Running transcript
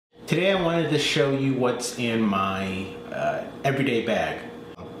Today I wanted to show you what's in my everyday bag.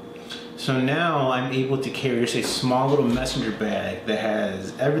 So now I'm able to carry just a small little messenger bag that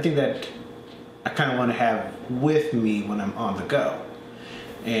has everything that I kind of want to have with me when I'm on the go.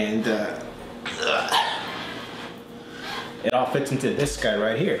 And it all fits into this guy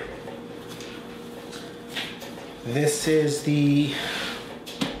right here. This is the,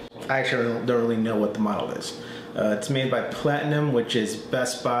 I actually don't really know what the model is. It's made by Platinum, which is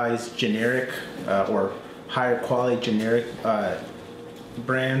Best Buy's generic or higher quality generic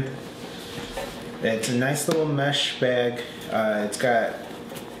brand. It's a nice little mesh bag. It's got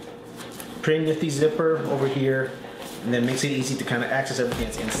pretty nifty zipper over here, and then makes it easy to kind of access everything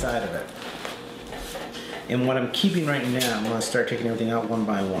that's inside of it. And what I'm keeping right now, I'm going to start taking everything out one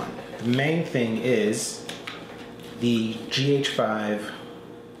by one. The main thing is the GH5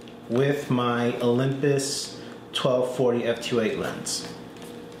 with my Olympus 1240 f2.8 lens.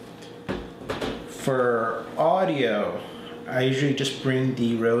 For audio, I usually just bring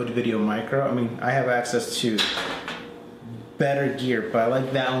the Rode Videomicro. I mean, I have access to better gear, but I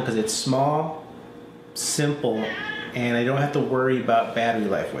like that one because it's small, simple, and I don't have to worry about battery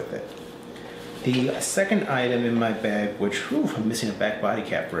life with it. The second item in my bag, which I'm missing a back body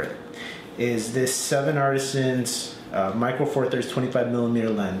cap for it, is this 7 Artisans Micro Four Thirds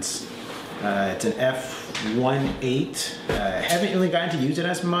 25mm lens. It's an f1.8. I haven't really gotten to use it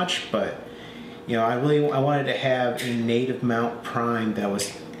as much, but you know, I wanted to have a native mount prime that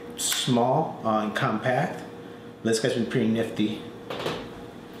was small and compact. This guy's been pretty nifty.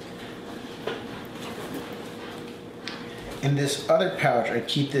 In this other pouch, I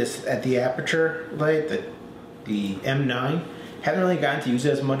keep this at the Aputure light, the M9. Haven't really gotten to use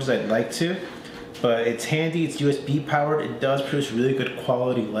it as much as I'd like to, but it's handy. It's USB powered. It does produce really good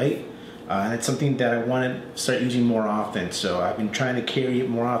quality light, and it's something that I want to start using more often. So I've been trying to carry it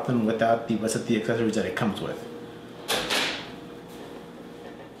more often without the rest of the accessories that it comes with.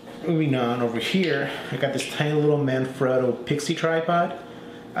 Moving on over here, I got this tiny little Manfrotto Pixie tripod.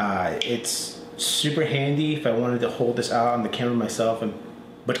 It's super handy if I wanted to hold this out on the camera myself,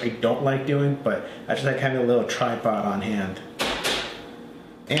 which I don't like doing, but I just like having a little tripod on hand.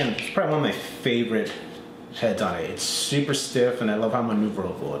 And it's probably one of my favorite heads on it. It's super stiff, and I love how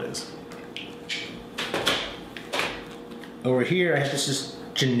maneuverable it is. Over here, I have this just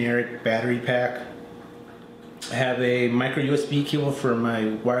generic battery pack. I have a micro USB cable for my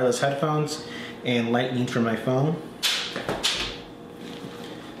wireless headphones and lightning for my phone.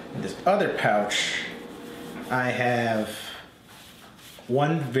 In this other pouch, I have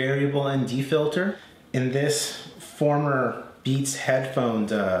one variable ND filter. In this former Beats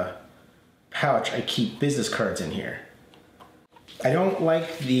headphones pouch, I keep business cards in here. I don't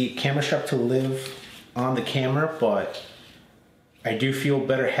like the camera strap to live on the camera, but I do feel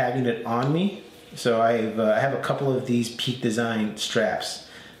better having it on me. So I have a couple of these Peak Design straps.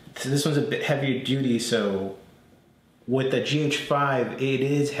 So this one's a bit heavier duty, so with the GH5, it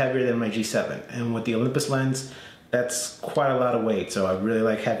is heavier than my G7. And with the Olympus lens, that's quite a lot of weight. So I really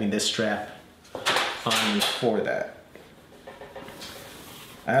like having this strap on me for that.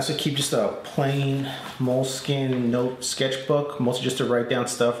 I also keep just a plain moleskine note sketchbook, mostly just to write down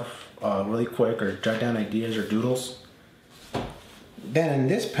stuff really quick or jot down ideas or doodles. Then in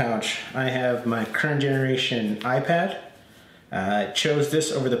this pouch, I have my current generation iPad. I chose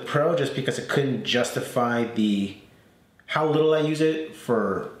this over the Pro just because I couldn't justify how little I use it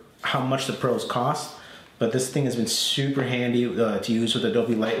for how much the Pros cost. But this thing has been super handy to use with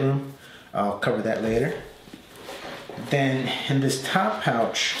Adobe Lightroom. I'll cover that later. Then in this top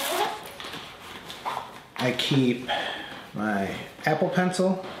pouch, I keep my Apple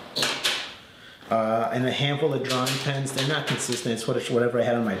Pencil and a handful of drawing pens. They're not consistent, it's whatever I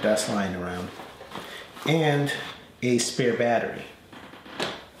had on my desk lying around. And a spare battery.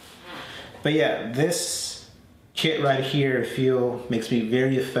 But yeah, this kit right here makes me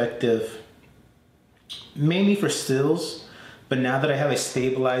very effective, mainly for stills. But now that I have a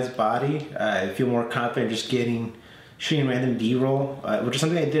stabilized body, I feel more confident just shooting random B-roll, which is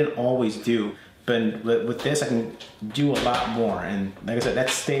something I didn't always do. But with this, I can do a lot more. And like I said,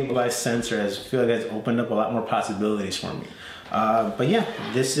 that stabilized sensor I feel like has opened up a lot more possibilities for me. But yeah,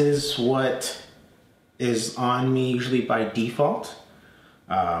 this is what is on me usually by default.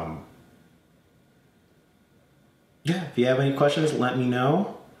 Yeah, if you have any questions, let me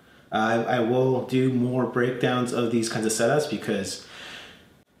know. I will do more breakdowns of these kinds of setups because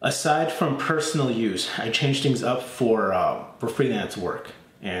aside from personal use, I change things up for freelance work.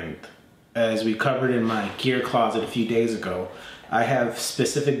 And as we covered in my gear closet a few days ago, I have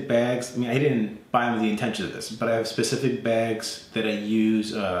specific bags. I mean, I didn't buy them with the intention of this, but I have specific bags that I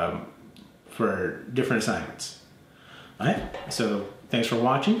use for different assignments. All right, so thanks for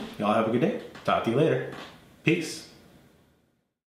watching. Y'all have a good day. Talk to you later. Peace.